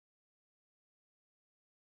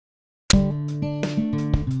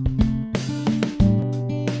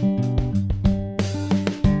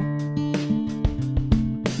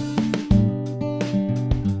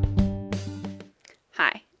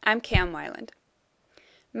I'm Cam Weiland.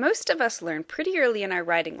 Most of us learn pretty early in our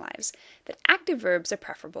writing lives that active verbs are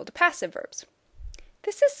preferable to passive verbs.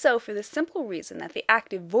 This is so for the simple reason that the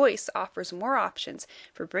active voice offers more options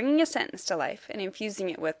for bringing a sentence to life and infusing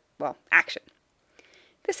it with, action.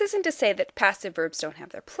 This isn't to say that passive verbs don't have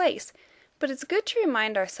their place, but it's good to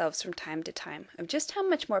remind ourselves from time to time of just how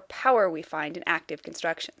much more power we find in active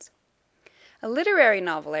constructions. A literary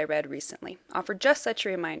novel I read recently offered just such a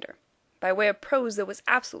reminder, by way of prose that was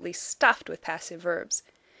absolutely stuffed with passive verbs.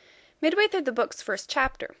 Midway through the book's first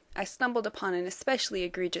chapter, I stumbled upon an especially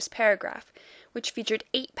egregious paragraph, which featured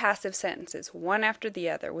 8 passive sentences, one after the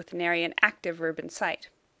other, with nary an active verb in sight.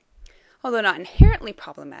 Although not inherently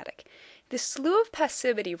problematic, this slew of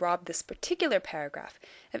passivity robbed this particular paragraph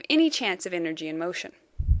of any chance of energy and motion.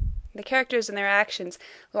 The characters and their actions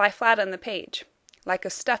lie flat on the page, like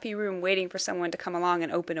a stuffy room waiting for someone to come along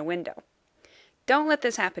and open a window. Don't let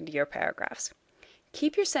this happen to your paragraphs.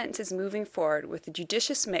 Keep your sentences moving forward with a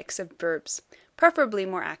judicious mix of verbs, preferably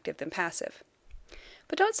more active than passive.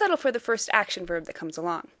 But don't settle for the first action verb that comes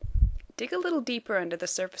along. Dig a little deeper under the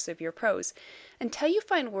surface of your prose until you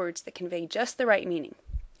find words that convey just the right meaning,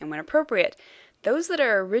 and when appropriate, those that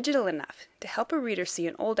are original enough to help a reader see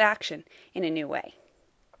an old action in a new way.